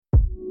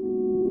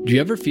Do you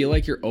ever feel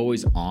like you're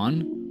always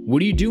on?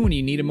 What do you do when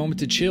you need a moment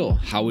to chill?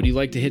 How would you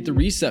like to hit the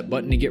reset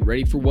button to get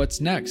ready for what's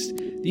next?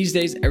 These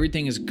days,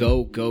 everything is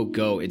go, go,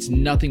 go. It's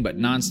nothing but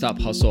nonstop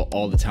hustle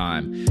all the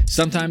time.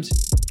 Sometimes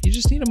you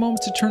just need a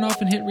moment to turn off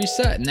and hit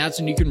reset, and that's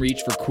when you can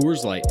reach for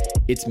Coors Light.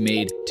 It's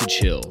made to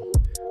chill.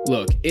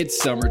 Look, it's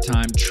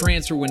summertime,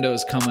 transfer window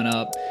is coming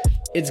up.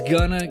 It's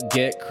gonna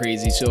get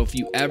crazy, so if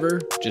you ever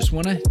just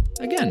wanna,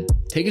 again,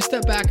 take a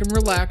step back and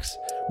relax,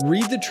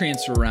 read the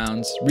transfer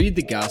rounds, read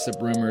the gossip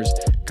rumors,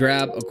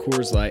 grab a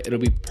Coors Light. It'll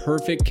be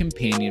perfect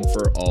companion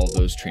for all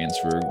those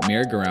transfer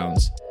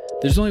merry-go-rounds.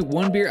 There's only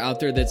one beer out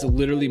there that's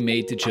literally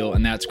made to chill,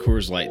 and that's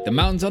Coors Light. The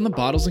mountains on the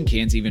bottles and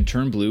cans even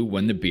turn blue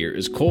when the beer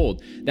is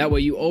cold. That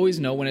way you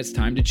always know when it's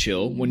time to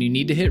chill. When you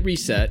need to hit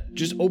reset,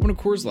 just open a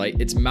Coors Light.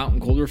 It's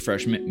mountain cold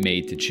refreshment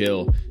made to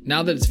chill.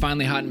 Now that it's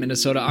finally hot in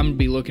Minnesota, I'm going to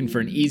be looking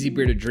for an easy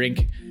beer to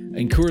drink,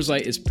 and Coors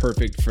Light is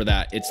perfect for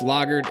that. It's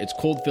lagered, it's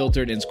cold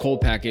filtered, and it's cold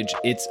packaged.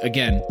 It's,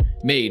 again,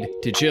 made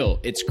to chill.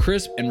 It's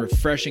crisp and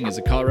refreshing as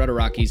the Colorado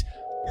Rockies.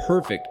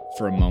 Perfect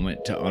for a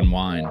moment to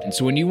unwind. And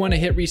so when you want to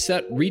hit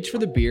reset, reach for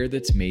the beer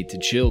that's made to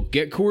chill.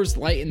 Get Coors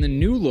Light in the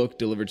new look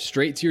delivered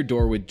straight to your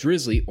door with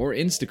Drizzly or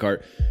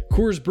Instacart.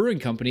 Coors Brewing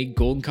Company,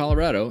 Golden,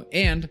 Colorado.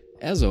 And,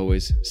 as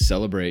always,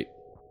 celebrate.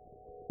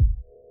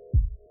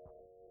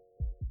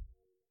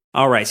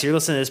 All right, so you're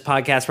listening to this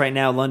podcast right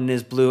now, London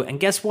is Blue, and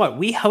guess what?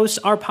 We host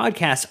our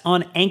podcast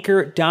on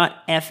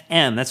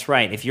Anchor.fm. That's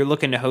right. If you're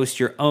looking to host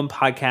your own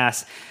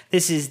podcast,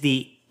 this is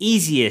the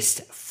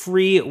easiest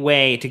free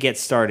way to get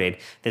started.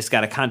 This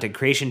got a content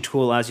creation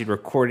tool, allows you to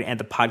record and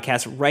the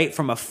podcast right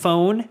from a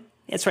phone.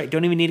 That's right,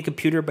 don't even need a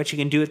computer, but you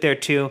can do it there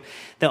too.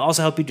 They'll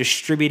also help you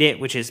distribute it,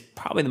 which is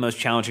probably the most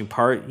challenging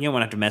part. You don't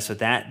want to have to mess with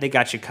that. They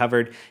got you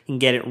covered. You can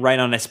get it right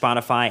on a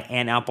Spotify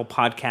and Apple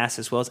Podcasts,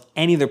 as well as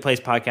any other place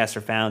podcasts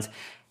are found.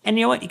 And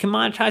you know what? You can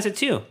monetize it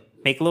too.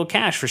 Make a little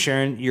cash for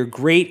sharing your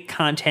great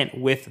content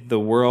with the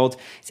world.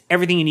 It's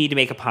everything you need to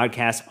make a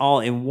podcast all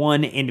in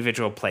one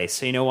individual place.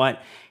 So you know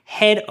what?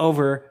 Head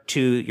over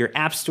to your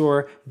app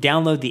store,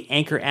 download the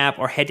Anchor app,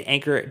 or head to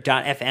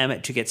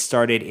anchor.fm to get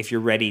started if you're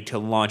ready to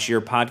launch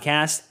your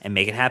podcast and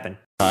make it happen.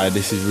 Hi,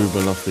 this is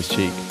Ruben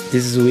Loftus-Cheek.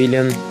 This is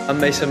William. I'm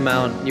Mason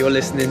Mount. You're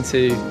listening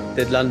to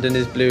the London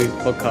is Blue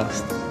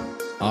podcast.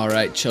 All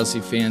right,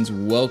 Chelsea fans,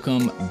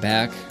 welcome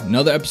back.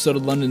 Another episode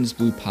of London is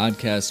Blue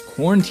podcast,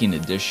 quarantine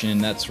edition.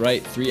 That's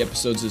right, 3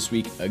 episodes this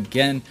week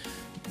again.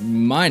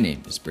 My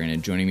name is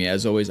Brandon. Joining me,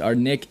 as always, are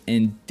Nick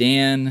and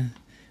Dan.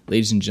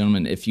 Ladies and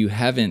gentlemen, if you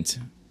haven't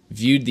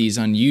viewed these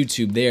on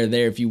YouTube, they are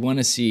there. If you want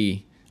to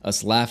see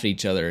us laugh at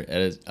each other,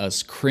 at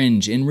us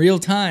cringe in real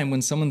time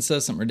when someone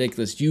says something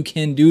ridiculous, you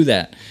can do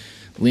that.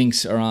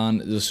 Links are on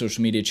the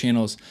social media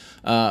channels.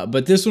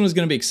 But this one is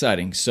going to be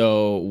exciting.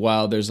 So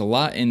while there's a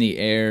lot in the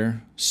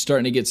air,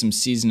 starting to get some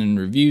season and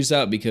reviews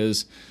out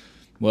because,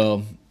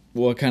 well,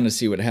 we'll kind of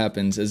see what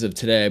happens. As of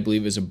today, I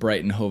believe is a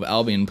Brighton Hove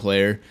Albion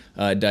player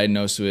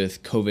diagnosed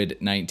with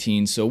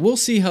COVID-19. So we'll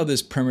see how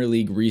this Premier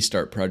League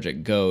restart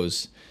project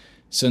goes.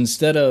 So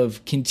instead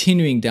of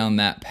continuing down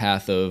that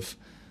path of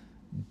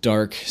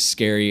dark,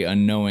 scary,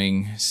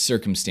 unknowing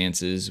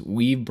circumstances,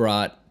 we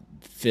brought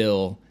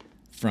Phil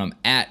from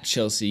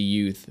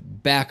 @ChelseaYouth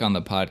back on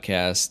the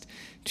podcast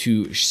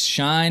to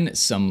shine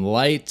some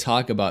light,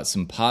 talk about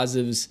some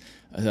positives,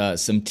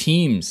 some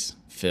teams,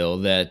 Phil,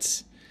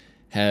 that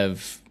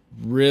have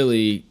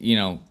really,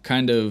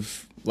 kind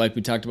of like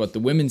we talked about the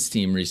women's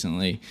team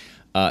recently,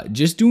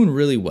 just doing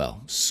really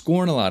well,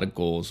 scoring a lot of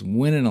goals,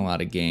 winning a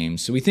lot of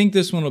games. So we think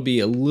this one will be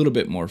a little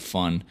bit more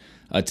fun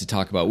to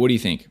talk about. What do you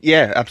think?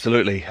 Yeah,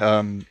 absolutely.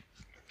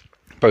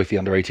 Both the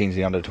under-18s and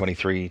the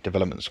under-23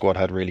 development squad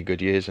had really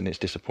good years, and it's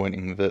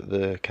disappointing that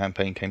the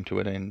campaign came to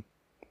an end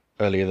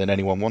earlier than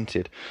anyone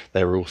wanted.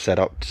 They were all set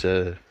up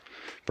to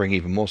bring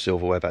even more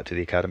silverware back to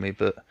the academy,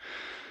 but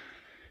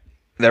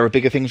there are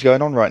bigger things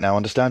going on right now,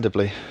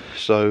 understandably.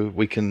 So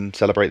we can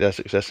celebrate their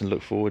success and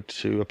look forward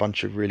to a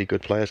bunch of really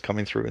good players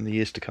coming through in the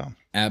years to come.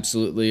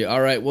 Absolutely.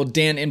 All right. Well,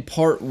 Dan, in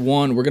part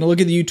 1, we're going to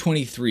look at the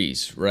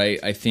U23s, right?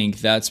 I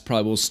think that's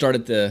probably, we'll start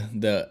at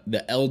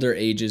the elder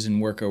ages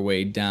and work our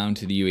way down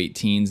to the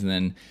U18s and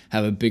then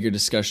have a bigger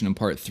discussion in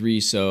part 3.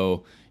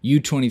 So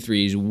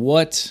U23s,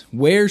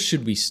 where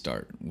should we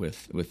start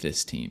with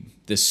this team,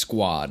 this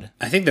squad?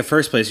 I think the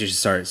first place you should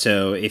start,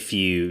 so if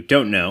you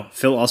don't know,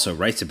 Phil also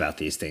writes about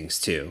these things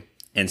too.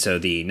 And so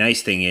the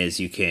nice thing is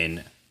you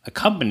can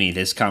accompany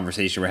this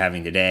conversation we're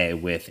having today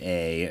with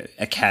a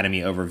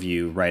academy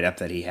overview write-up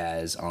that he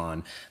has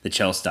on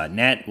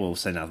thechels.net. We'll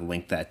send out the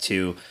link to that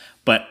too.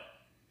 But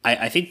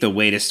I think the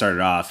way to start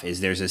it off is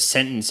there's a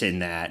sentence in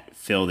that,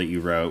 Phil, that you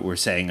wrote. We're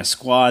saying a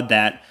squad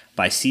that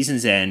by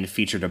season's end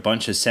featured a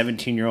bunch of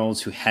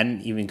 17-year-olds who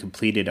hadn't even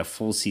completed a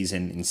full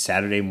season in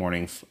Saturday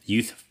morning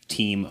youth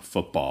team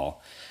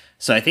football.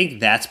 So I think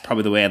that's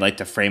probably the way I'd like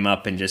to frame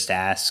up and just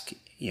ask,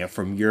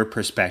 from your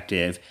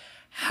perspective,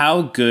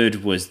 how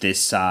good was this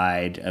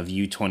side of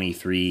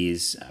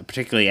U23s,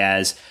 particularly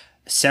as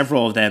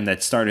several of them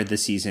that started the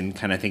season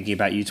kind of thinking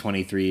about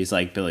U23s,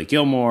 like Billy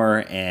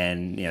Gilmore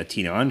and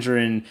Tino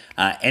Undren,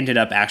 ended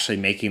up actually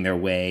making their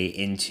way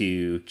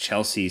into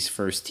Chelsea's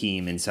first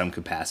team in some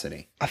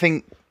capacity. I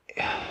think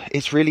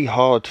it's really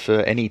hard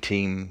for any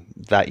team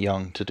that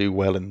young to do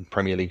well in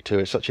Premier League 2.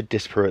 It's such a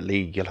disparate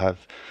league. You'll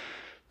have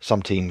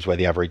some teams where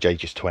the average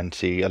age is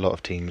 20. A lot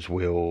of teams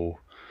will...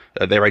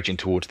 they're aging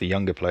towards the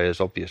younger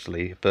players,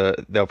 obviously,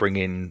 but they'll bring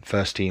in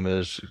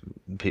first-teamers,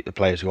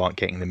 players who aren't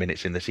getting the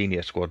minutes in the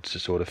senior squad to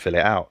sort of fill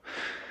it out.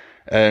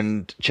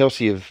 And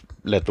Chelsea have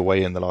led the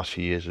way in the last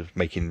few years of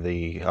making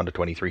the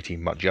under-23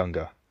 team much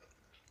younger.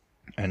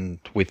 And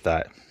with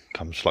that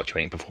comes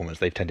fluctuating performance.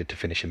 They've tended to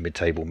finish in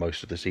mid-table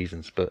most of the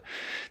seasons. But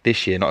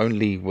this year, not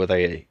only were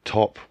they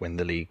top when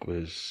the league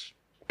was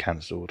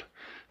cancelled,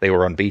 they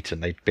were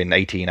unbeaten. They'd been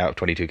 18 out of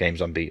 22 games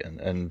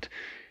unbeaten. And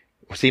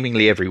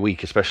seemingly every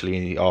week,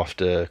 especially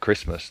after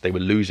Christmas, they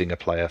were losing a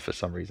player for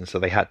some reason. So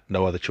they had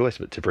no other choice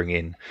but to bring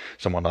in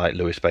someone like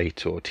Lewis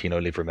Bate or Tino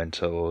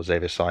Livramento or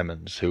Xavier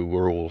Simons, who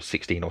were all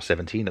 16 or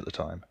 17 at the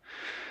time.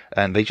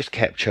 And they just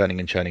kept churning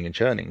and churning and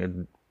churning.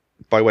 And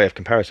by way of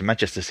comparison,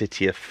 Manchester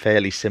City are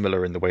fairly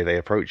similar in the way they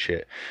approach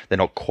it. They're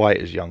not quite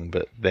as young,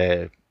 but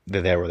they're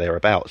there or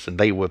thereabouts. And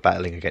they were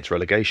battling against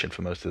relegation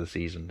for most of the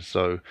season.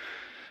 So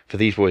for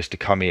these boys to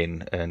come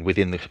in and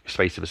within the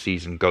space of a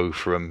season go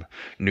from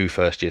new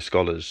first-year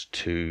scholars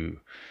to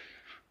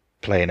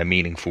playing a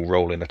meaningful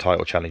role in a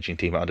title-challenging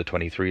team at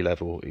under-23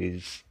 level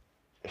is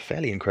a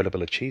fairly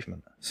incredible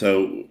achievement.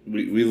 So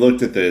we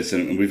looked at this,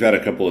 and we've had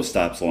a couple of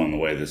stops along the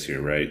way this year,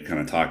 right? Kind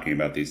of talking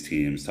about these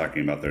teams,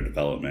 talking about their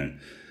development.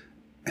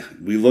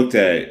 We looked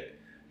at,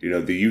 the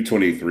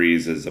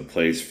U23s as a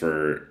place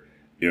for,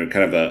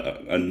 kind of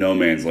a no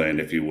man's land,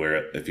 if you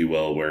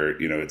will,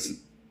 where, it's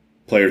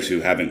players who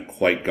haven't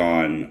quite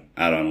gone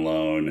out on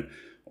loan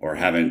or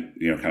haven't,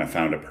 kind of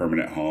found a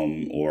permanent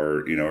home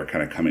or, are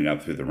kind of coming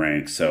up through the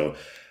ranks. So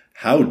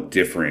how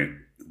different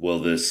will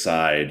this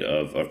side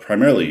of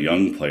primarily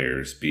young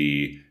players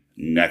be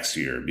next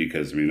year?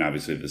 Because,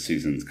 obviously the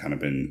season's kind of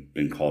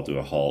been called to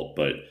a halt,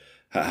 but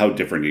how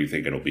different do you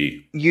think it'll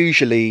be?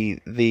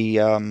 Usually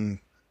the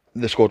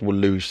squad will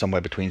lose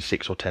somewhere between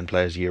 6 or 10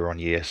 players year on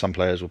year. Some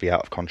players will be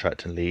out of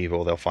contract and leave,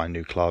 or they'll find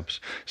new clubs.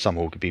 Some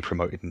will be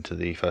promoted into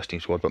the first team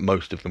squad, but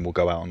most of them will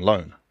go out on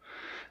loan.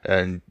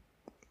 And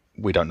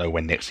we don't know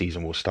when next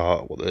season will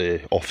start, what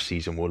the off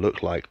season will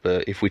look like.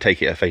 But if we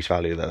take it at face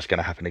value, that's going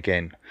to happen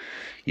again.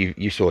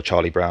 You saw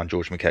Charlie Brown,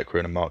 George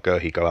McEachran and Mark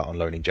Gurhey go out on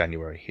loan in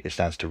January. It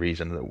stands to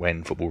reason that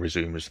when football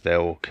resumes,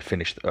 they'll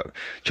finish.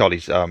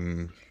 Charlie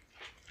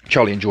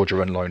and George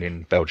are on loan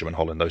in Belgium and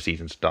Holland. Those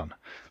seasons are done.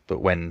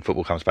 But when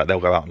football comes back,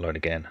 they'll go out on loan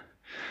again.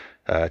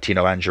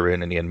 Tino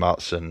Angerin and Ian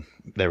Martson,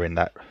 they're in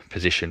that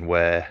position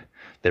where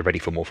they're ready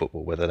for more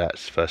football. Whether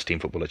that's first team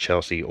football at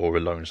Chelsea or a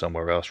loan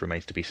somewhere else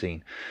remains to be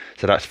seen.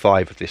 So that's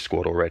 5 of this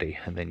squad already.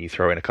 And then you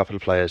throw in a couple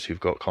of players who've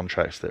got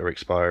contracts that are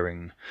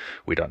expiring.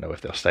 We don't know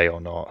if they'll stay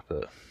or not,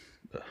 but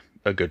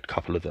a good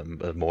couple of them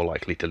are more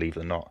likely to leave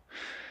than not.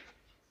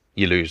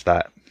 You lose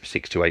that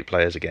 6 to 8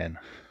 players again.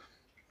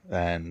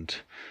 And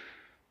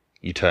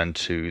you turn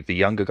to the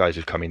younger guys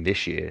who've come in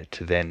this year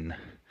to then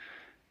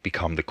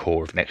become the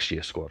core of next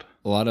year's squad.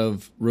 A lot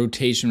of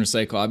rotation,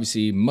 recycle,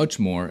 obviously much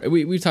more.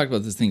 We've talked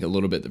about this thing a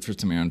little bit the first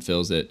time around,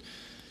 Phil, that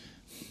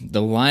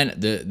the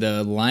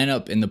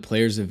lineup and the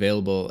players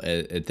available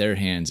at their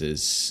hands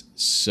is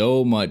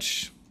so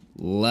much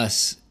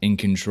less in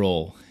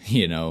control.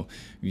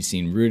 We've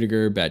seen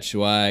Rudiger,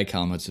 Batshuayi,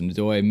 Callum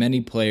Hudson-Odoi,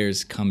 many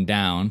players come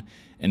down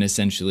and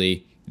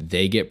essentially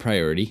they get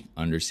priority,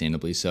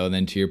 understandably so.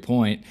 Then to your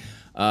point,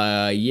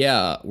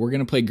 we're going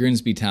to play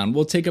Grimsby Town.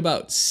 We'll take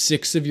about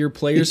 6 of your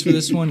players for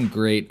this one.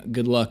 Great.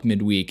 Good luck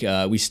midweek.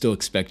 We still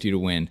expect you to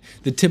win.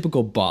 The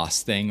typical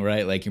boss thing,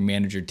 right? Like your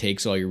manager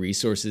takes all your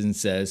resources and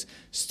says,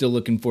 still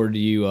looking forward to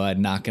you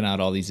knocking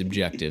out all these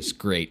objectives.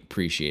 Great.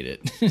 Appreciate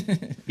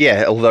it.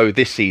 Yeah, although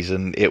this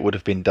season it would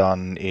have been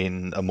done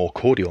in a more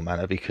cordial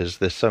manner because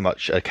there's so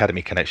much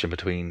academy connection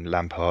between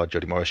Lampard,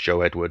 Jody Morris,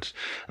 Joe Edwards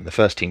and the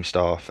first team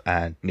staff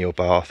and Neil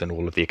Bath and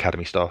all of the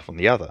academy staff on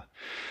the other.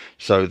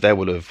 So they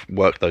will have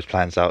worked those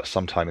plans out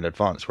sometime in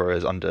advance,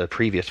 whereas under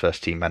previous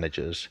first-team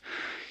managers,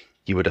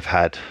 you would have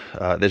had...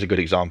 there's a good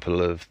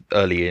example of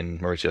early in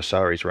Maurizio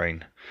Sarri's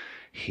reign.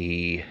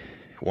 He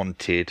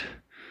wanted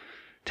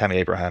Tammy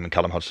Abraham and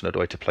Callum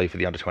Hudson-Odoi to play for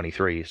the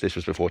under-23s. This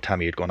was before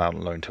Tammy had gone out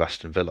on loan to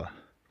Aston Villa,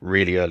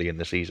 really early in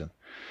the season.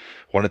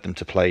 Wanted them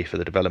to play for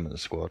the development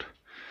squad,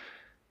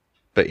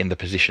 but in the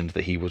positions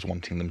that he was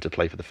wanting them to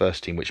play for the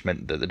first team, which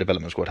meant that the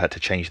development squad had to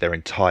change their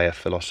entire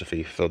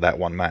philosophy for that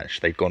one match.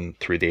 They'd gone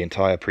through the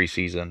entire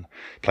pre-season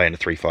playing a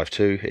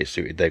 3-5-2. It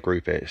suited their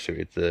group. It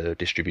suited the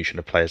distribution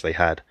of players they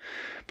had.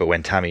 But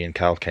when Tammy and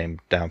Cal came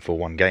down for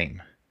one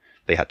game,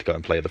 they had to go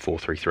and play the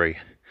 4-3-3.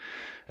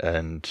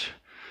 And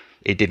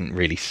it didn't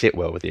really sit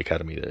well with the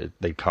academy.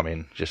 They'd come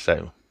in, just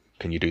say,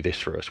 can you do this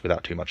for us,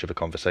 without too much of a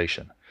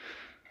conversation.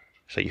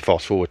 So you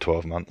fast forward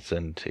 12 months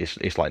and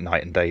it's like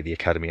night and day. The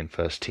academy and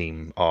first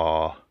team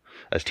are,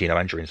 as Tino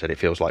Angerin said, it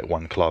feels like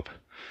one club.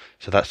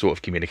 So that sort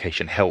of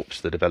communication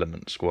helps the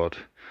development squad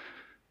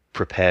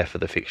prepare for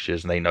the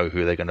fixtures, and they know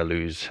who they're going to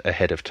lose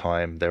ahead of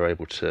time. They're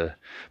able to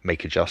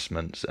make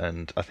adjustments,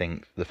 and I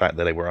think the fact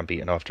that they were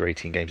unbeaten after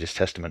 18 games is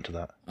testament to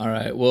that. All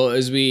right. Well,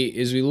 as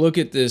we look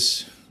at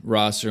this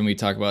roster and we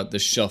talk about the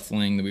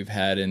shuffling that we've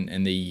had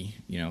and the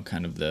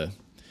kind of the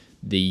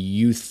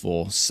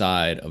youthful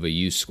side of a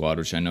youth squad,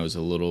 which I know is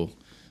a little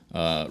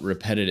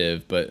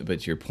repetitive, but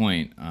to your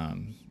point,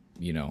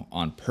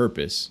 on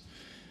purpose.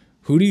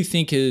 Who do you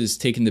think has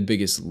taken the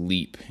biggest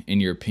leap, in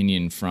your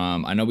opinion,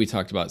 from, I know we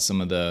talked about some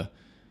of the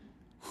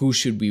who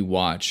should we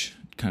watch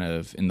kind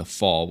of in the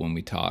fall when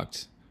we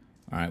talked.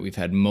 All right, we've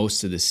had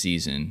most of the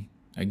season.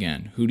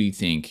 Again, who do you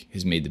think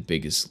has made the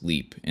biggest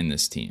leap in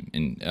this team?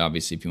 And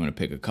obviously, if you want to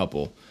pick a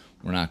couple,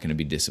 we're not going to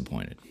be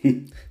disappointed.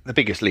 The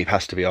biggest leap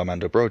has to be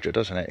Armando Broja,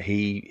 doesn't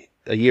it?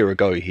 A year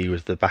ago, he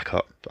was the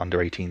backup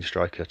under-18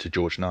 striker to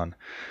George Nunn.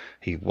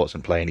 He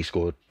wasn't playing. He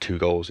scored 2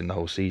 goals in the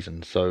whole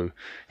season. So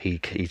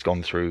he's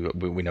gone through,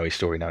 we know his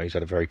story now. He's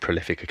had a very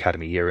prolific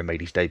academy year and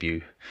made his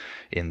debut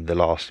in the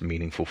last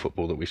meaningful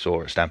football that we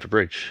saw at Stamford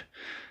Bridge.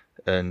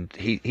 And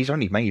he's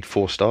only made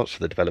 4 starts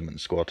for the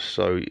development squad.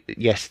 So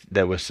yes,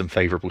 there were some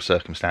favourable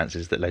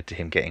circumstances that led to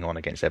him getting on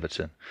against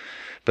Everton.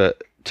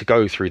 But to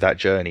go through that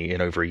journey in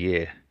over a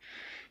year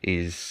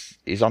is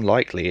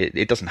unlikely.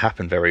 It doesn't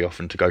happen very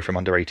often to go from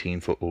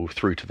under-18 football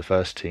through to the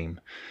first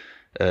team.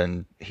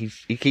 And he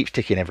keeps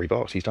ticking every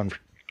box. He's done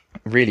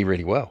really,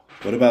 really well.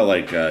 What about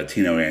like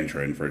Tino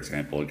Andrin, for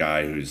example, a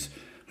guy who's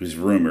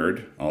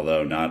rumored,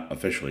 although not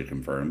officially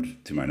confirmed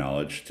to my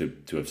knowledge,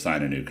 to have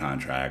signed a new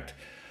contract.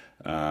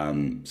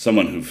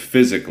 Someone who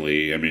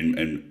physically,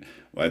 and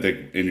I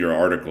think in your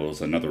articles,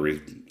 another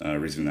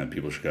reason that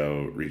people should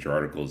go read your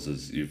articles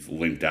is you've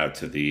linked out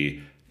to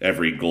the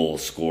every goal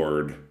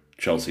scored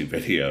Chelsea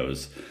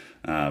videos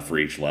for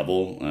each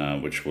level,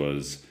 which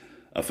was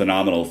a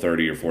phenomenal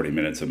 30 or 40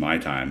 minutes of my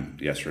time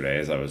yesterday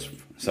as I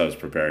was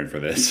preparing for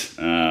this,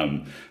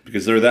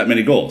 because there are that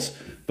many goals.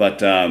 But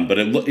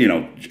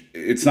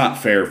it's not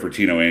fair for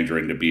Tino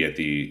Andrin to be at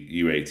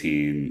the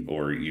U18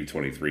 or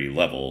U23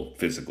 level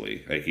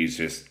physically. Like, he's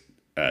just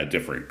a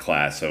different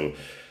class. So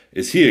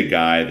is he a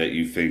guy that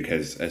you think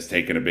has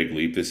taken a big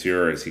leap this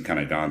year, or has he kind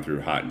of gone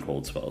through hot and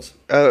cold spells?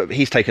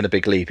 He's taken a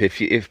big leap.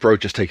 If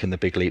Broja's taken the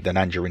big leap, then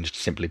Andrin's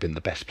simply been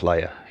the best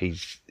player.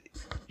 He's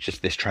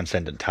just this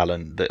transcendent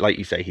talent that, like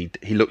you say,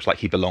 he looks like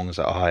he belongs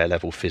at a higher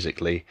level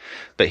physically,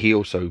 but he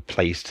also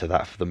plays to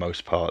that for the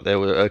most part. There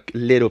were a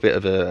little bit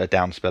of a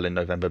down spell in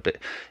November, but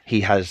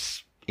he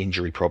has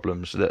injury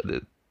problems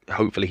that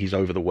hopefully he's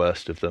over the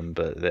worst of them,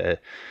 but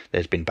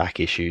there's been back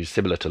issues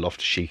similar to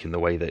Loftus-Cheek in the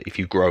way that if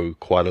you grow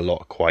quite a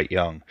lot quite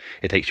young,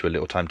 it takes you a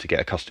little time to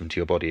get accustomed to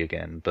your body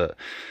again. But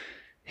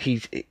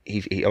he's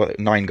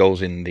 9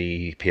 goals in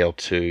the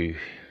PL2,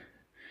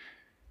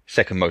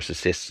 second most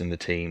assists in the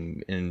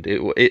team, and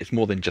it's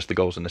more than just the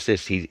goals and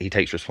assists. He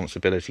takes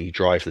responsibility, he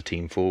drives the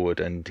team forward,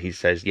 and he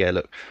says, yeah,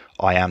 look,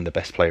 I am the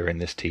best player in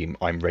this team,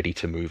 I'm ready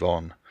to move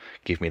on,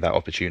 give me that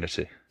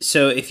opportunity.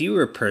 So if you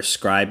were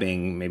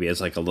prescribing, maybe as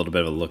like a little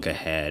bit of a look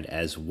ahead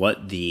as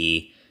what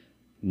the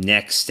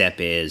next step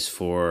is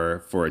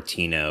for a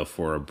Tino,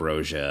 for a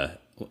Broja,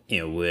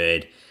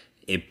 would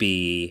it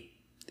be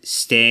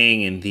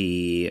staying in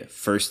the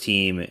first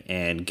team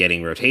and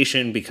getting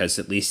rotation? Because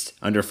at least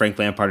under Frank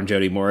Lampard and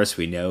Jody Morris,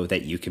 we know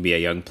that you can be a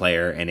young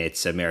player and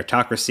it's a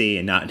meritocracy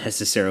and not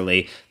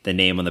necessarily the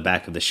name on the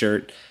back of the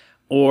shirt.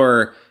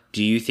 Or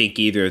do you think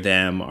either of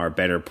them are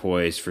better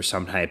poised for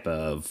some type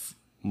of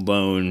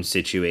loan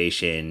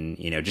situation,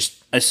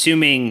 just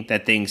assuming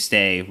that things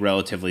stay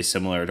relatively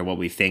similar to what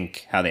we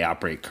think how they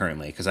operate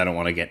currently? Because I don't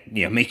want to get,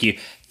 make you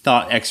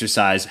thought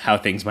exercise how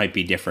things might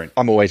be different.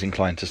 I'm always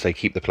inclined to say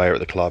keep the player at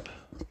the club,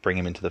 bring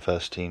him into the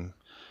first team,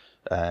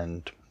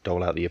 and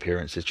dole out the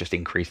appearances, just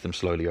increase them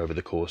slowly over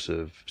the course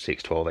of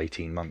 6, 12,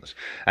 18 months.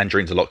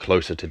 Andrin's a lot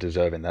closer to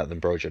deserving that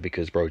than Broja,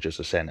 because Broja's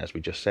ascent, as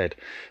we just said,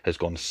 has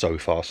gone so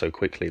far so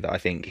quickly that I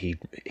think he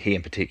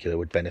in particular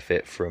would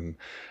benefit from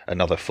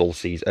another full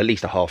season, at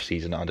least a half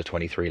season at under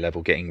 23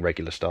 level, getting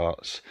regular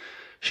starts,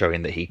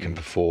 showing that he can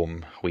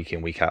perform week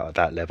in, week out at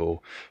that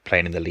level,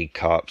 playing in the League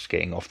Cups,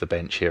 getting off the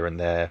bench here and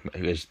there,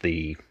 as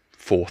the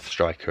 4th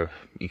striker.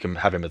 You can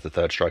have him as the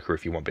 3rd striker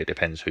if you want, but it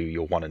depends who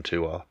your 1 and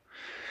 2 are.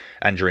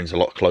 Andrin's a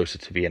lot closer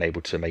to being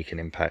able to make an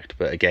impact,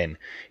 but again,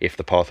 if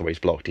the pathway's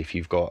blocked, if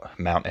you've got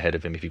Mount ahead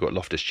of him, if you've got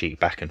Loftus-Cheek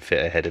back and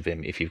fit ahead of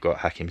him, if you've got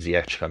Hakim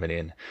Ziyech coming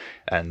in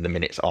and the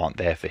minutes aren't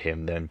there for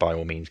him, then by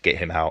all means get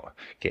him out,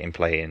 get him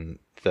playing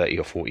 30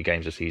 or 40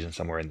 games a season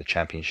somewhere in the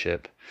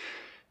Championship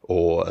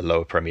or a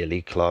lower Premier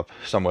League club,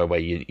 somewhere where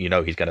you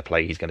know he's going to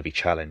play, he's going to be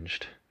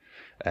challenged,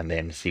 and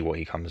then see what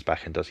he comes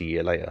back and does a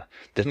year later.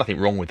 There's nothing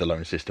wrong with the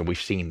loan system. We've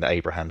seen that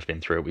Abraham's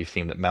been through it. We've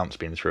seen that Mount's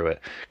been through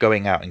it.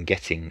 Going out and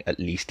getting at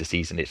least a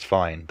season is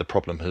fine. The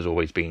problem has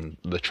always been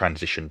the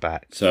transition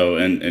back. So,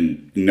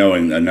 and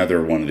knowing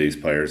another one of these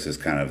players has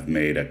kind of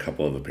made a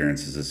couple of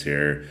appearances this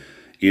year,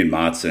 Ian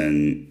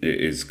Maatsen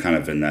is kind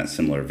of in that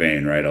similar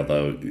vein, right?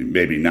 Although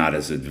maybe not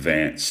as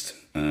advanced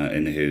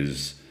in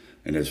his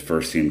and his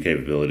first team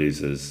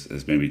capabilities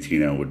as maybe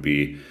Tino would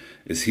be.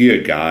 Is he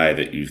a guy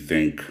that you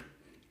think,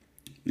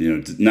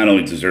 not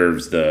only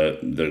deserves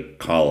the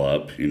call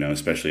up,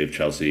 especially if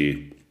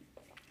Chelsea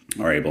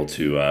are able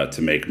to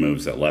make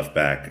moves at left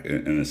back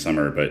in the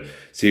summer, but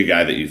is he a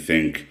guy that you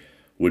think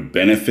would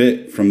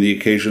benefit from the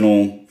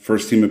occasional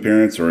first team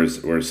appearance, or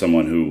is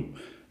someone who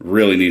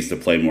really needs to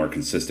play more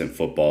consistent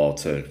football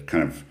to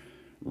kind of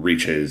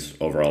reach his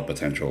overall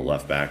potential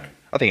left back?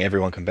 I think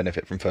everyone can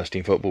benefit from first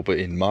team football, but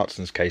in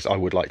Martin's case, I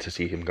would like to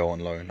see him go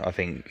on loan. I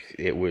think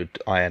it would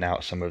iron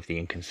out some of the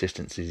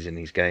inconsistencies in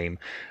his game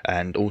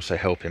and also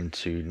help him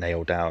to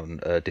nail down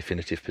a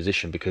definitive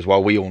position, because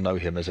while we all know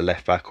him as a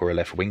left back or a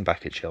left wing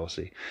back at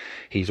Chelsea,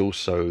 he's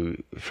also,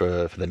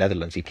 for the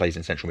Netherlands, he plays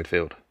in central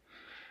midfield,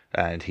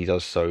 and he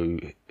does so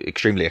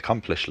extremely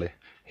accomplishedly.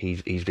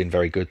 He's been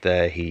very good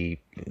there. The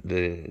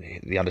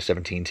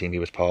under-17 team he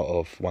was part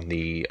of won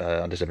the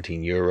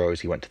under-17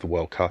 Euros. He went to the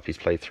World Cup. He's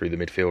played through the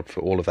midfield for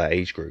all of that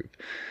age group.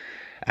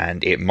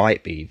 And it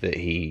might be that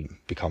he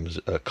becomes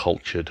a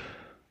cultured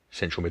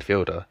central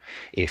midfielder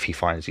if he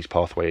finds his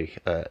pathway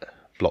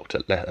blocked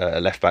at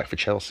left back for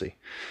Chelsea.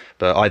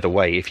 But either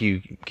way, if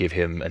you give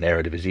him an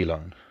Eredivisie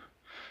loan,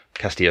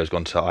 Castillo's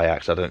gone to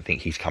Ajax. I don't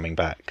think he's coming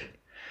back.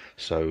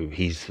 So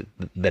he's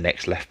the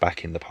next left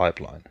back in the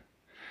pipeline.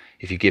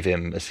 If you give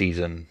him a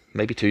season,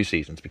 maybe 2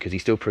 seasons, because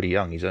he's still pretty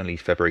young. He's only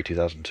February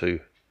 2002.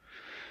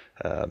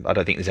 I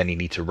don't think there's any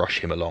need to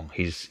rush him along.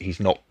 He's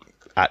not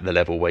at the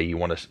level where you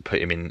want to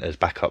put him in as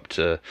backup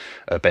to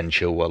Ben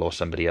Chilwell or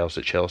somebody else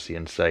at Chelsea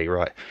and say,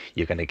 right,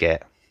 you're going to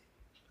get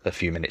a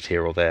few minutes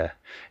here or there.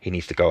 He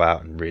needs to go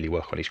out and really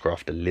work on his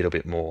craft a little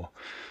bit more.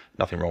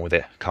 Nothing wrong with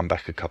it. Come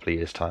back a couple of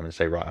years' time and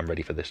say, right, I'm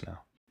ready for this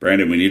now.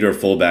 Brandon, we need our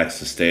fullbacks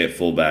to stay at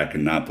fullback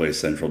and not play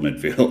central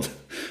midfield.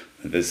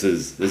 This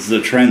is a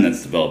trend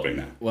that's developing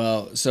now.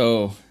 Well,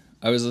 so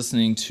I was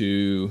listening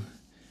to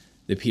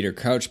the Peter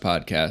Crouch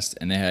podcast,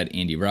 and they had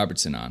Andy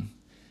Robertson on,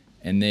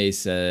 and they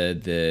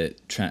said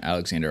that Trent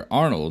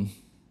Alexander-Arnold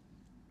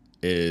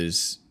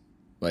is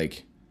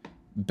like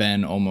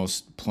been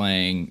almost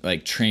playing,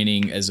 like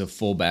training as a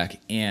fullback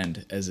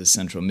and as a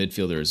central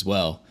midfielder as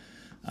well,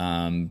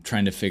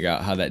 trying to figure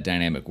out how that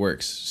dynamic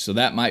works. So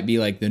that might be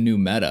like the new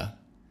meta.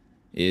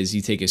 Is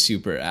you take a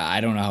super,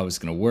 I don't know how it's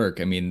going to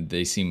work. I mean,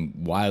 they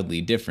seem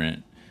wildly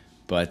different,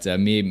 but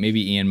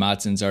maybe Ian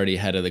Maatsen's already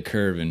ahead of the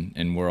curve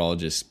and we're all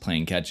just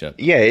playing catch up.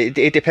 Yeah,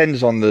 it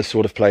depends on the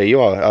sort of player you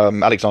are.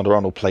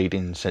 Alexander-Arnold played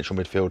in central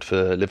midfield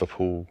for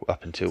Liverpool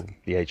up until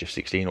the age of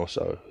 16 or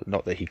so.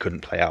 Not that he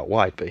couldn't play out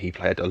wide, but he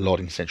played a lot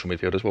in central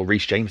midfield as well.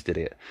 Reece James did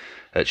it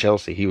at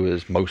Chelsea. He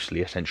was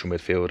mostly a central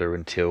midfielder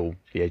until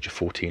the age of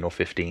 14 or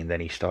 15.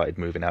 Then he started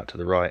moving out to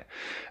the right.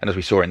 And as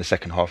we saw in the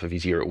second half of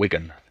his year at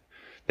Wigan,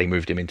 they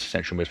moved him into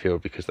central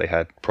midfield because they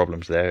had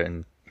problems there,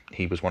 and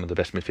he was one of the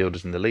best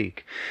midfielders in the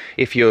league.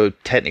 If you're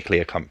technically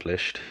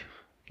accomplished,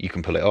 you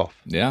can pull it off.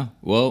 Yeah,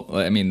 well,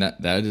 I mean, that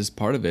is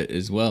part of it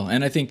as well.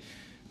 And I think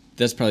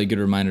that's probably a good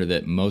reminder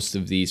that most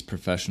of these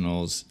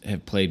professionals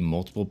have played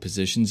multiple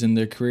positions in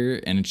their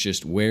career, and it's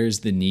just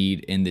where's the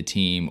need in the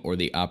team or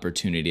the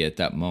opportunity at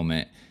that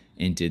moment,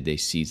 and did they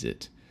seize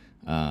it?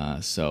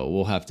 So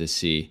we'll have to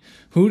see.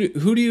 Who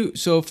do you?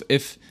 So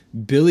if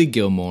Billy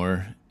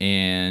Gilmore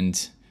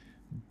and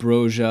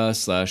Broja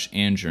 /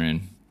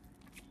 Andrin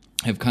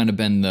have kind of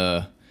been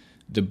the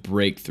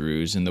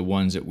breakthroughs and the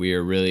ones that we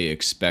are really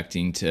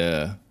expecting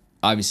to.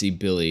 Obviously,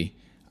 Billy,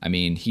 I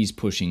mean, he's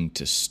pushing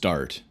to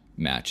start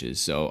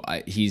matches, so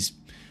he's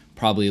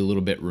probably a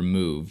little bit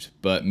removed.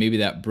 But maybe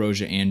that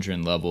Broja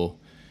Andrin level.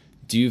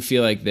 Do you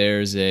feel like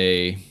there's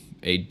a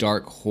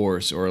dark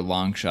horse or a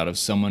long shot of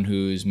someone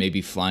who's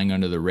maybe flying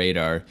under the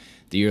radar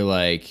that you're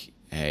like,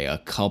 hey, a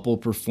couple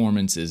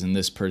performances and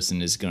this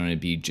person is going to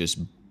be just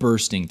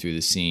bursting through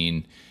the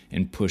scene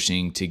and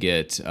pushing to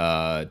get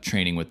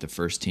training with the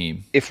first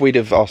team? If we'd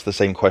have asked the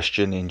same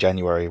question in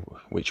January,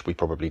 which we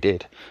probably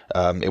did,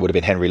 it would have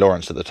been Henry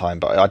Lawrence at the time.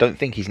 But I don't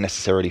think he's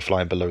necessarily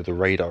flying below the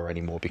radar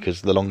anymore,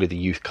 because the longer the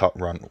youth cup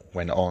run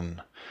went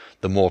on,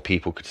 the more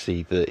people could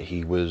see that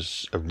he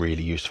was a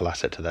really useful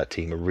asset to that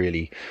team, a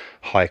really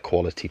high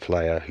quality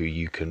player who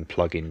you can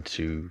plug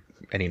into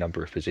any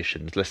number of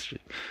positions.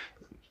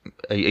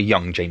 A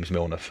young James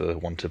Milner, for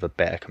want of a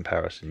better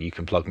comparison. You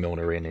can plug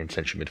Milner in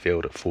central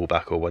midfield at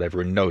fullback or whatever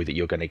and know that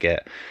you're going to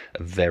get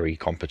a very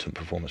competent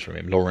performance from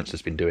him. Lawrence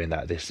has been doing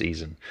that this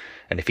season,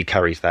 and if he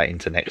carries that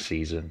into next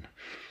season,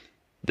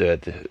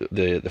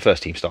 the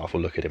first team staff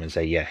will look at him and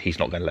say, yeah, he's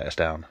not going to let us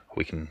down.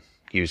 We can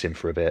use him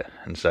for a bit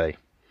and say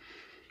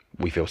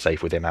we feel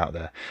safe with him out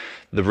there.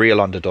 The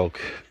real underdog,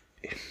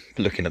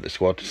 looking at the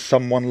squad,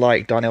 someone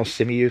like Darnell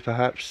Simiyu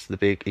perhaps.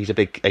 He's a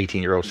big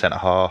 18-year-old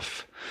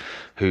centre-half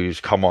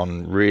who's come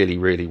on really,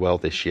 really well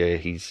this year.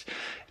 He's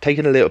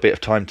taken a little bit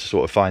of time to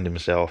sort of find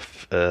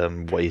himself.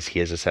 What is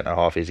he as a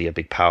centre-half? Is he a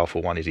big,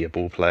 powerful one? Is he a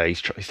ball player?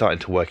 He's starting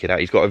to work it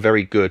out. He's got a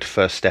very good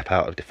first step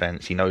out of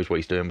defence. He knows what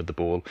he's doing with the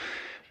ball.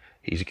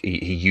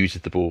 He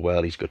uses the ball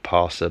well. He's a good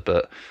passer,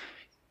 but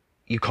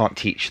you can't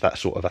teach that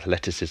sort of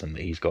athleticism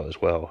that he's got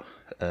as well.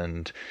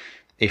 And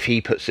if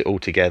he puts it all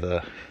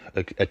together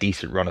a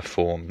decent run of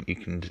form, you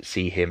can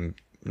see him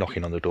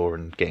knocking on the door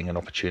and getting an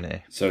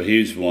opportunity. So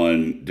he's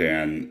one,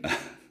 Dan,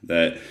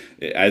 that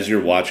as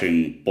you're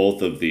watching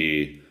both of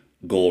the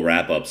goal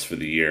wrap-ups for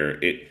the year,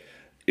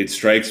 it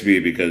strikes me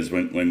because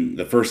when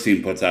the first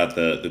team puts out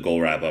the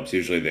goal wrap-ups,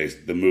 usually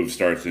the move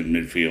starts in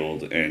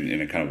midfield and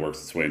it kind of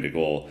works its way into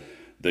goal.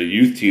 The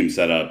youth team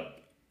set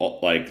up,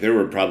 like there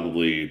were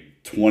probably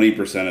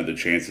 20% of the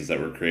chances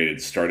that were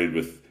created started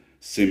with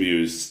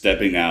Simeus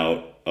stepping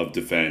out of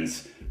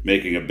defense,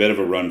 making a bit of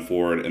a run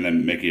forward, and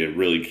then making a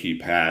really key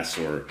pass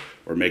or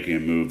making a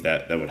move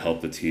that would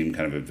help the team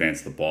kind of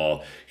advance the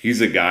ball.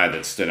 He's a guy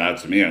that stood out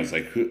to me. I was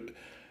like,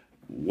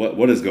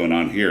 what is going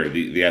on here?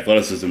 The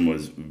athleticism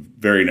was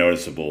very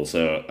noticeable.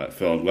 So,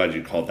 Phil, I'm glad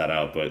you called that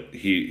out. But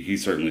he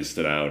certainly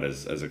stood out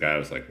as a guy I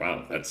was like,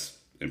 wow, that's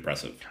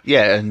impressive.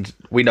 Yeah, and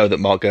we know that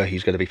Mark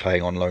Gurhey's going to be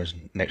playing on loans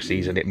next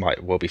season. It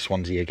might well be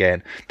Swansea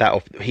again.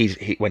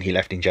 When he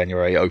left in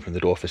January, opened the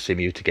door for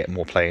Simeus to get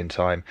more playing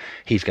time.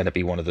 He's going to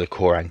be one of the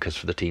core anchors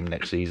for the team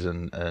next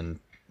season, and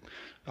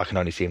I can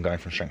only see him going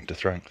from strength to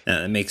strength.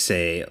 It makes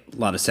a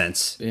lot of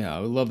sense. Yeah, I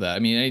would love that. I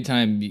mean,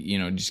 anytime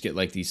just get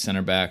like these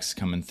center backs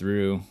coming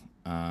through,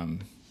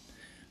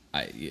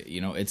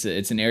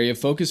 it's an area of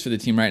focus for the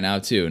team right now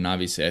too. And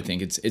obviously, I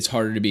think it's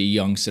harder to be a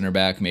young center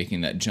back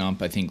making that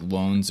jump. I think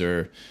loans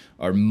are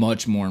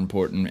much more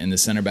important in the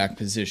center back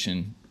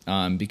position.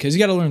 Because you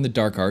got to learn the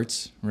dark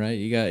arts, right?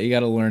 You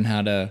got to learn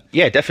how to.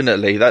 Yeah,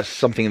 definitely. That's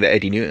something that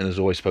Eddie Newton has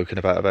always spoken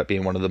about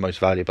being one of the most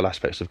valuable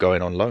aspects of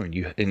going on loan.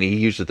 And he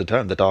uses the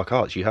term the dark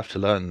arts. You have to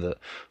learn that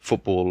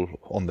football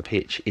on the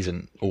pitch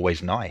isn't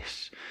always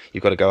nice.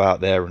 You've got to go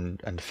out there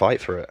and fight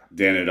for it.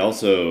 Dan, it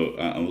also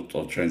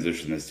I'll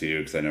transition this to you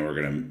because I know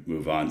we're going to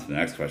move on to the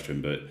next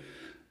question. But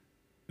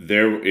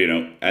there,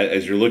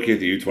 as you're looking at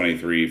the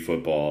U23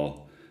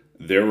 football,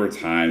 there were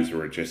times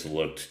where it just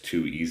looked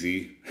too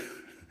easy.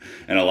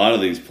 And a lot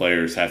of these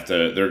players have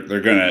to,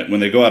 they're going to,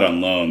 when they go out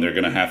on loan, they're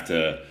going to have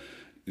to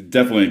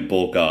definitely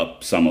bulk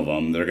up some of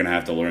them. They're going to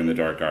have to learn the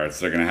dark arts.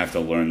 They're going to have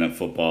to learn that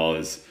football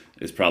is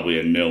probably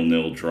a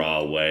 0-0 draw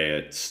away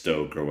at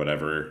Stoke or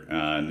whatever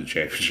in the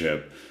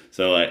championship.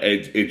 So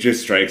it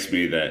just strikes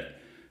me that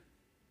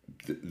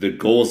the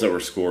goals that were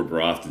scored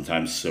were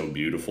oftentimes so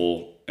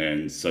beautiful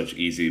and such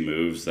easy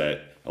moves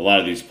that a lot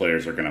of these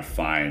players are going to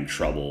find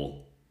trouble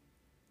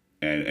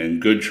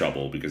and good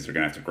trouble because they're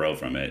going to have to grow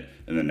from it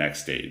in the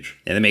next stage.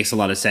 Yeah, that makes a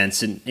lot of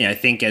sense. And I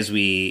think as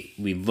we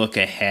look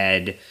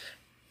ahead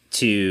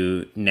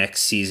to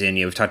next season,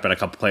 we've talked about a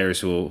couple players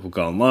who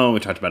go on loan.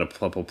 We talked about a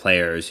couple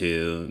players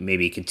who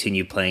maybe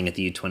continue playing at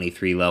the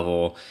U23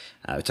 level.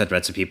 We talked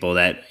about some people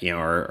that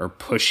are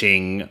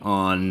pushing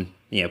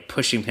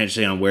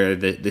potentially on where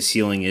the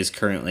ceiling is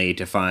currently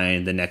to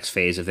find the next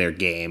phase of their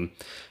game.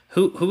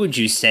 Who would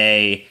you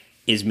say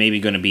is maybe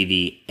going to be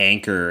the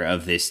anchor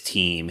of this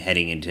team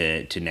heading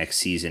into next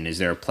season? Is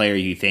there a player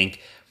you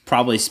think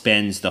probably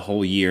spends the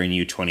whole year in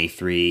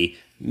U23,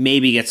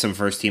 maybe gets some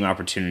first team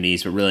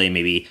opportunities, but really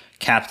maybe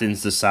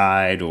captains the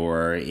side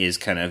or is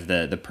kind of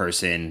the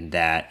person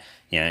that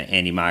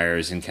Andy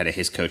Myers and kind of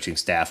his coaching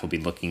staff will be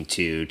looking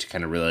to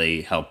kind of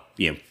really help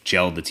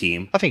gel the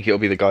team? I think it'll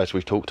be the guys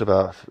we've talked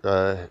about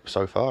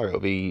so far. It'll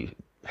be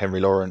Henry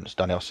Lawrence,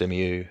 Daniel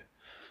Simeus,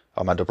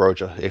 Armando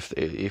Broja.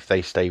 If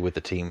they stay with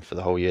the team for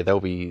the whole year,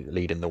 they'll be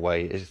leading the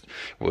way.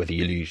 Whether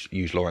you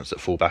use Lawrence at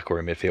fullback or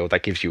in midfield,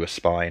 that gives you a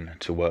spine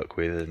to work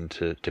with and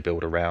to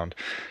build around.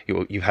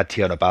 You had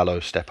Tiona Ballo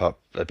step up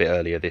a bit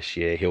earlier this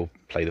year. He'll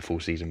play the full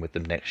season with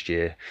them next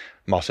year.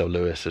 Marcel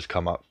Lewis has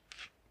come up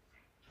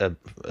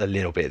a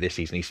little bit this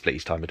season. He split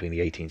his time between the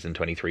 18s and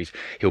 23s.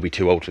 He'll be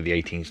too old for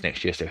the 18s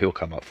next year, so he'll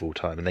come up full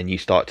time. And then you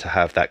start to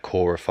have that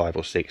core of 5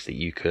 or 6 that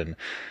you can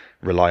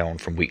rely on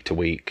from week to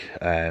week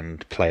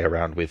and play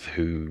around with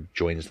who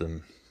joins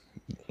them,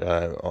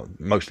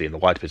 mostly in the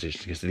wide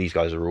positions, because these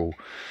guys are all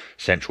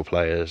central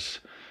players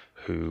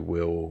who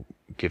will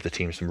give the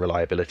team some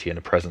reliability and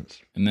a presence.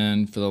 And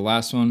then for the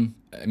last one,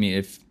 I mean,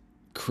 if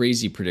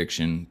crazy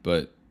prediction,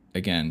 but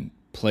again,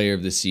 player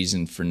of the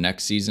season for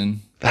next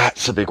season.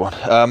 That's a big one.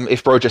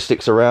 If Broja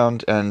sticks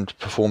around and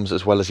performs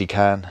as well as he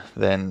can,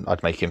 then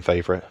I'd make him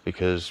favourite,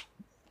 because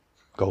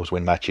goals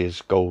win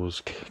matches,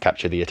 goals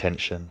capture the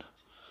attention.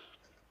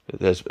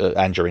 There's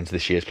Anjorin's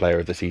this year's player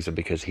of the season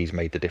because he's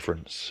made the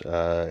difference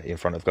in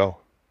front of goal.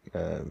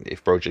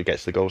 If Broja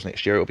gets the goals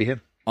next year, it'll be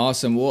him.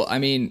 Awesome. Well, I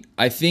mean,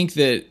 I think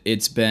that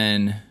it's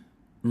been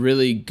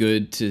really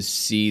good to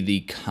see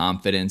the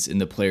confidence in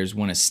the players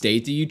want to stay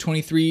at the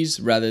U23s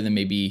rather than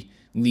maybe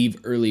leave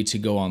early to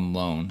go on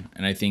loan.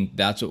 And I think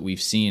that's what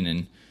we've seen.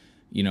 And,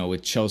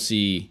 with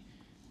Chelsea,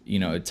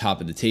 at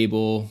top of the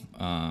table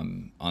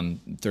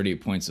on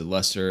 38 points of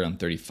Leicester on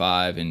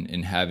 35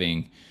 and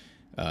having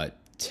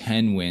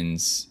 10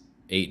 wins,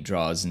 8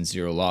 draws, and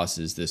 0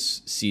 losses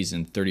this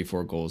season,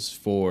 34 goals,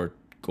 4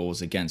 goals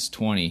against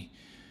 20.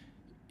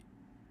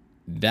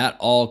 That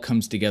all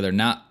comes together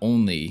not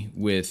only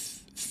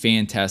with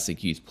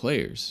fantastic youth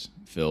players,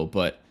 Phil,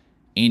 but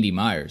Andy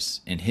Myers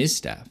and his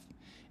staff.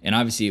 And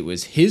obviously it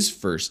was his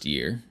first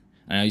year.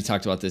 I know you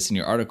talked about this in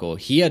your article.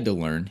 He had to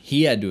learn.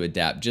 He had to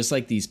adapt, just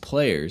like these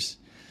players.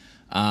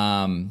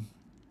 How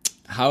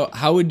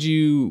would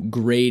you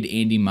grade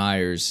Andy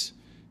Meyer's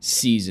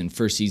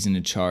first season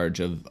in charge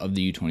of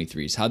the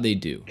U23s? How'd they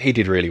do? He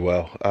did really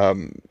well.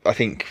 I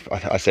think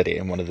I said it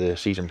in one of the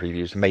season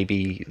previews.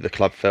 Maybe the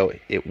club felt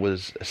it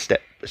was a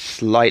step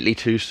slightly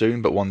too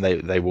soon, but one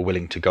they were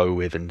willing to go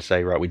with and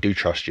say, right, we do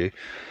trust you.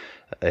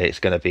 It's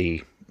going to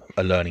be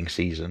a learning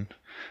season.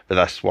 But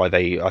I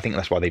think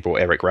that's why they brought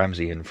Eric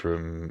Ramsey in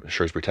from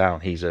Shrewsbury Town.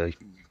 He's a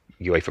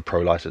UEFA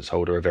Pro license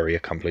holder, a very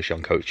accomplished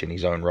young coach in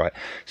his own right.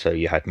 So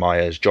you had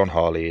Myers, John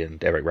Harley,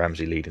 and Eric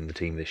Ramsey leading the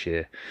team this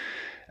year.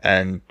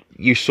 And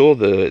you saw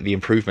the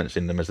improvements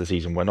in them as the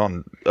season went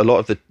on. A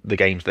lot of the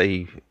games,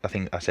 I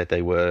think I said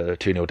they were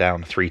 2-0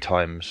 down 3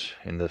 times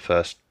in the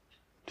first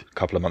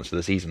couple of months of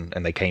the season,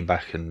 and they came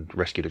back and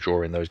rescued a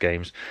draw in those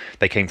games.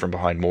 They came from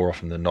behind more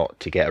often than not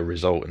to get a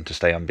result and to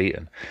stay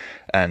unbeaten.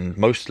 And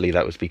mostly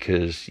that was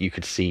because you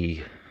could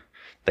see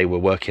they were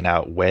working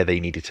out where they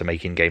needed to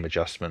make in-game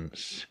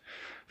adjustments,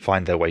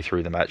 find their way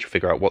through the match,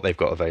 figure out what they've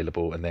got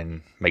available, and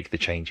then make the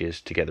changes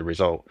to get the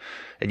result.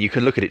 And you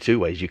can look at it 2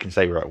 ways. You can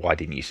say, right, why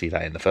didn't you see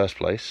that in the first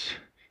place?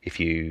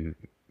 If you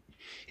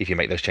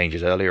make those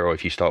changes earlier, or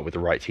if you start with the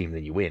right team,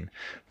 then you win.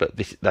 But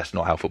that's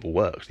not how football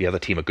works. The other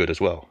team are good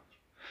as well.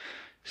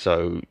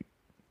 So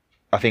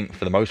I think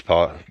for the most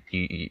part,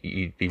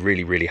 you'd be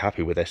really, really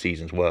happy with their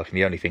season's work. And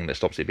the only thing that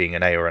stops it being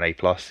an A or an A+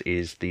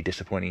 is the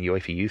disappointing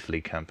UEFA Youth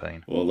League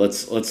campaign. Well,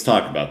 let's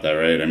talk about that,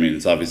 right? I mean,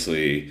 it's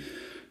obviously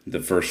the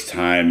first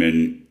time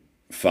in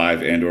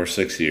 5 and/or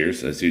 6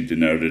 years, as you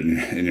denoted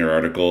in your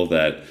article,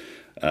 that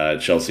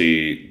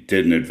Chelsea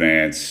didn't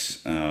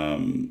advance,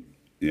 kind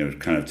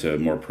of to a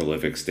more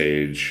prolific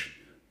stage,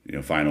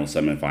 final,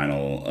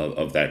 semifinal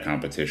of that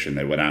competition.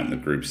 They went out in the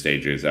group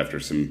stages after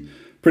some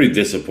pretty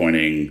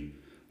disappointing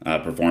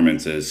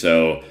performances.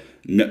 So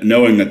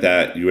knowing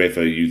that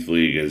UEFA Youth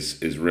League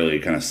is really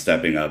kind of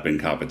stepping up in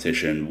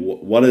competition,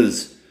 what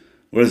does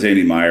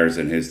Andy Myers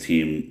and his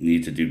team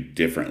need to do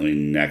differently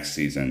next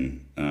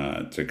season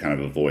to kind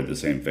of avoid the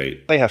same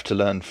fate? They have to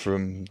learn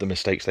from the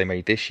mistakes they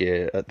made this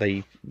year.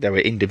 There were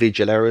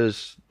individual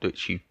errors,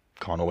 which you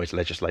can't always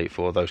legislate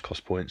for. Those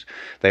cost points.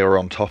 They were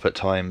on top at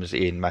times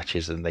in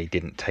matches and they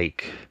didn't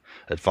take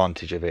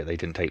advantage of it. They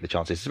didn't take the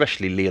chances,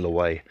 especially Lille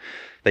away.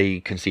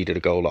 They conceded a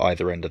goal at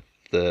either end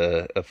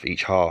of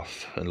each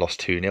half and lost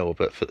 2-0,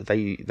 but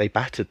they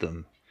battered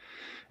them.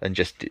 And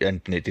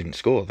it didn't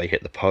score. They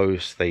hit the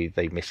post. They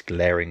missed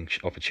glaring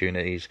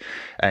opportunities,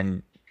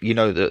 and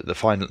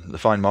the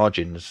fine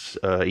margins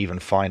are even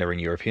finer in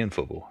European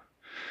football.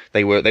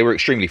 They were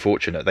extremely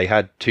fortunate. They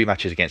had 2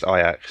 matches against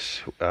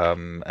Ajax,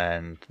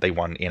 and they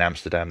won in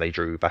Amsterdam. They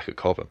drew back at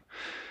Cobham,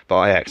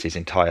 but Ajax's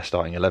entire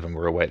starting 11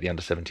 were away at the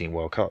Under-17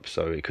 World Cup,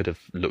 so it could have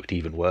looked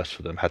even worse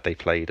for them had they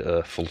played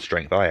a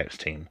full-strength Ajax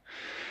team.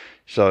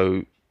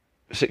 So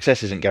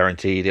success isn't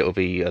guaranteed. It'll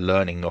be a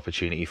learning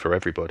opportunity for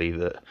everybody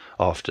that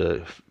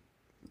after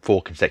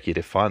 4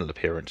 consecutive final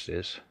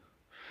appearances,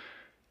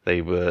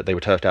 they were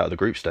turfed out of the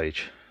group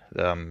stage.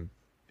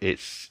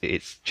 It's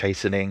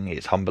chastening,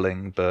 it's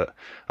humbling, but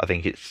I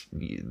think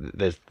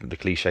there's the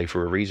cliche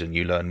for a reason.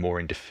 You learn more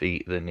in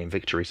defeat than in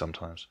victory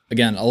sometimes.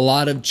 Again, a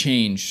lot of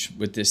change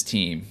with this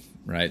team,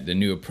 right? The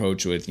new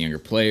approach with younger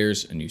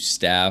players, a new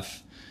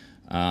staff.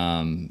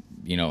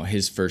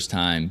 His first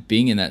time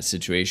being in that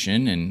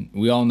situation. And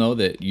we all know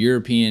that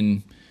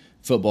European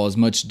football is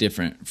much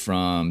different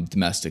from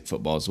domestic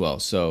football as well.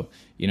 So,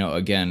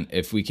 again,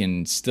 if we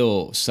can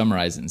still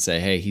summarize it and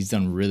say, hey, he's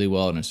done really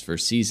well in his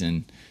first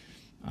season.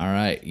 All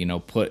right,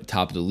 put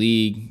top of the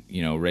league,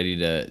 ready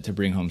to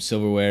bring home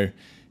silverware.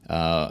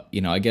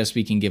 I guess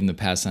we can give him the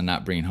pass on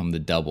not bringing home the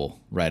double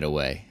right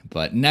away.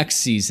 But next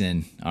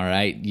season, all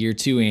right, year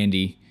 2,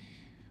 Andy,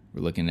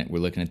 we're looking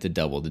at the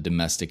double, the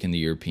domestic and the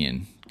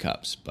European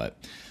Cups. But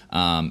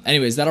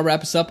anyways, that'll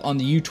wrap us up on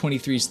the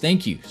U23s.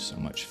 Thank you so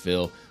much,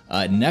 Phil.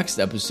 Next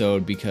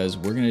episode, because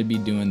we're going to be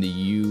doing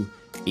the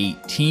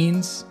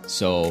U18s,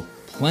 so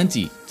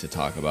plenty to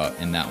talk about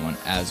in that one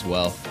as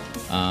well.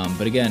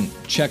 But again,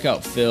 check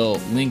out Phil.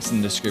 Links in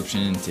the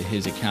description to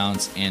his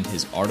accounts and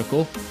his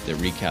article that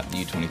recap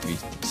the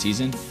U23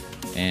 season.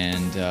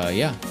 And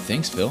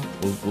thanks, Phil.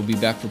 We'll be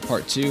back for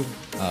part 2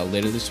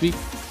 later this week.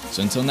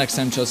 So until next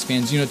time, Chelsea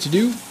fans, you know what to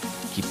do.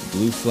 Keep the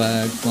blue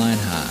flag flying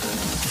high.